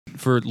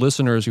for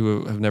listeners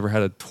who have never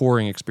had a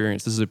touring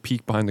experience, this is a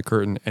peek behind the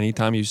curtain.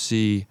 Anytime you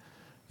see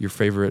your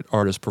favorite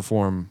artist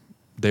perform,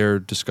 they're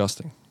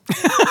disgusting.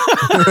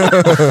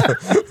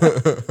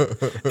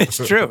 It's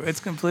true. It's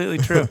completely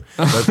true.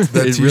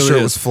 That T-shirt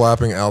really was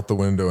flapping out the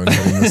window and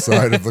hitting the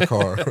side of the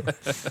car.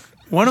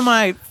 One of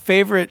my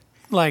favorite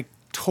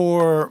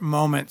tour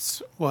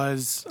moments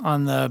was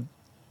on the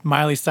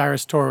Miley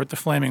Cyrus tour with the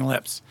Flaming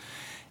Lips,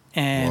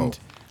 and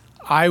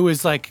I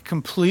was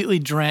completely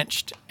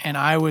drenched, and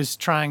I was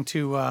trying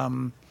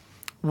to.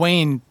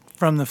 Wayne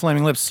from the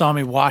Flaming Lips saw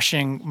me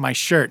washing my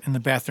shirt in the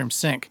bathroom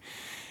sink,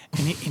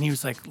 and he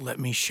was like, "Let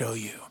me show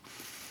you."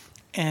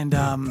 And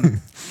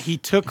he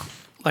took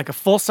a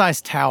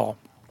full-size towel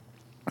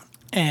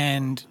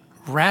and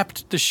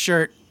wrapped the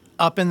shirt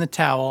up in the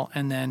towel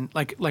and then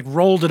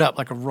rolled it up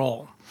like a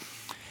roll.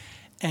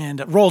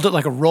 And rolled it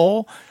like a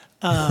roll.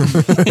 And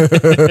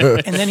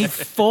then he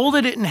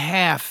folded it in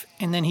half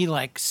and then he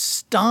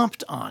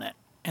stomped on it.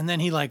 And then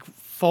he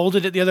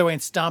folded it the other way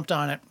and stomped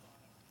on it.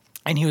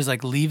 And he was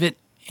like, leave it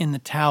in the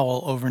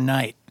towel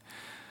overnight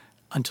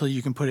until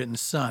you can put it in the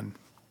sun.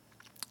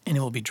 And it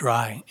will be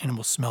dry and it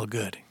will smell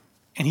good.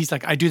 And he's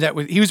like, I do that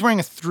with, he was wearing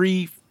a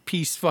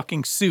 3-piece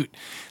fucking suit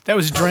that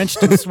was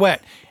drenched in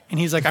sweat. And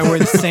he's like, I wear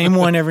the same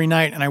one every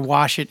night and I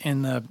wash it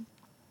in the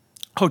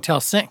hotel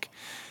sink.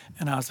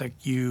 And I was like,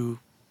 you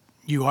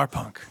are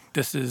punk.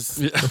 This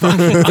is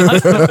punk.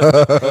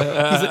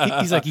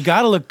 He's like, you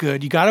got to look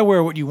good. You got to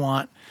wear what you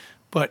want,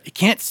 but it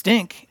can't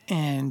stink.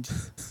 And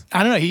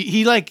I don't know.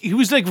 He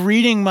was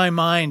reading my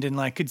mind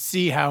and could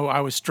see how I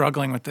was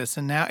struggling with this.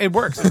 And now it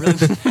works. It really,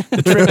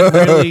 the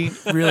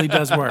trick really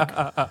does work.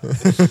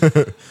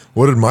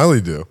 What did Miley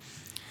do?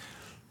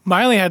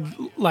 Miley had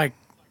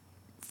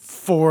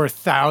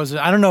 4,000.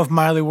 I don't know if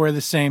Miley wore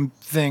the same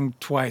thing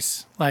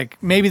twice.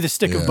 Maybe the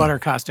stick of butter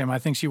costume. I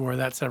think she wore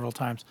that several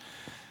times.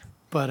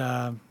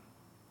 But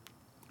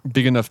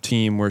big enough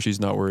team where she's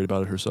not worried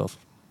about it herself.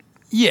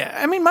 Yeah,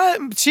 I mean,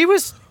 she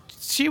was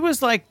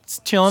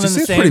chilling in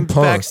the same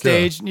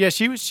backstage. Yeah,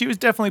 she was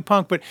definitely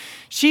punk, but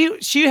she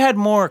had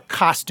more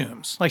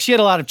costumes. She had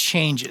a lot of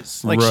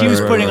changes. She was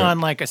putting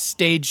on a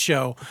stage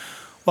show,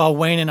 while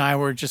Wayne and I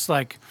were just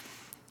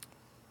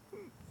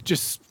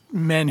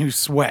men who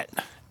sweat.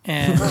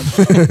 And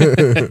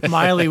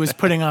Miley was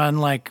putting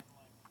on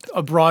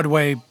a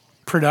Broadway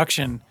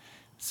production.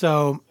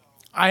 So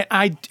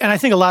I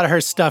think a lot of her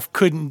stuff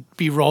couldn't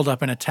be rolled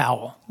up in a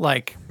towel.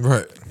 Right.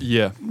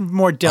 Yeah.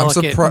 More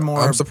delicate.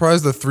 I'm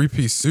surprised the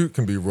 3-piece suit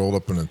can be rolled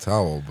up in a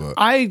towel, but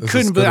I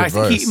couldn't believe. I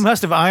think he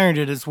must have ironed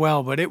it as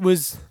well, but it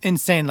was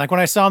insane. When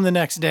I saw him the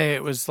next day,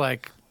 it was I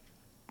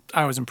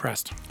was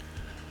impressed.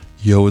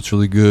 Yo, it's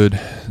really good.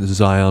 This is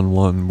Ion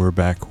 1. We're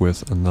back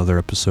with another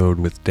episode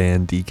with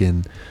Dan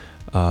Deacon.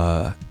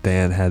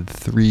 Dan had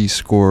 3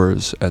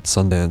 scores at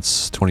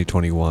Sundance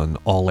 2021,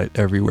 All It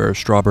Everywhere,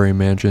 Strawberry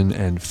Mansion,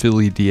 and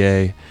Philly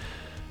DA.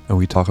 And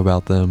we talk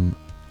about them,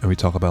 and we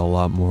talk about a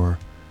lot more.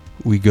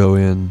 We go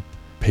in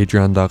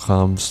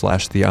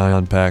patreon.com/The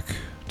Ion Pack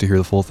to hear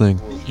the full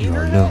thing. You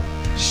already know.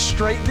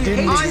 Straight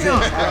the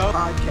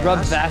Ion.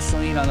 Rub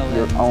Vaseline on the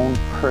lips. Your own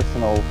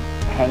personal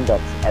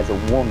hang-ups as a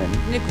woman.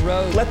 Nick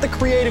Rose. Let the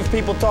creative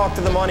people talk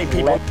to the money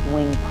people.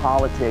 Left-wing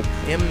politics.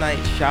 M. Night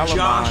Shyamalan.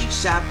 Josh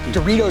Sapke.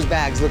 Doritos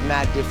bags look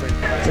mad different.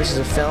 This is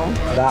a film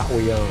that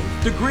we own.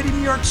 The gritty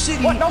New York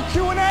City. What? No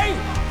Q&A?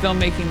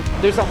 Filmmaking.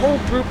 There's a whole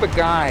group of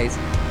guys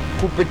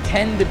who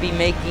pretend to be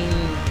making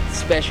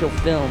special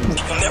films. You'll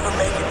never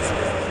make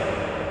it.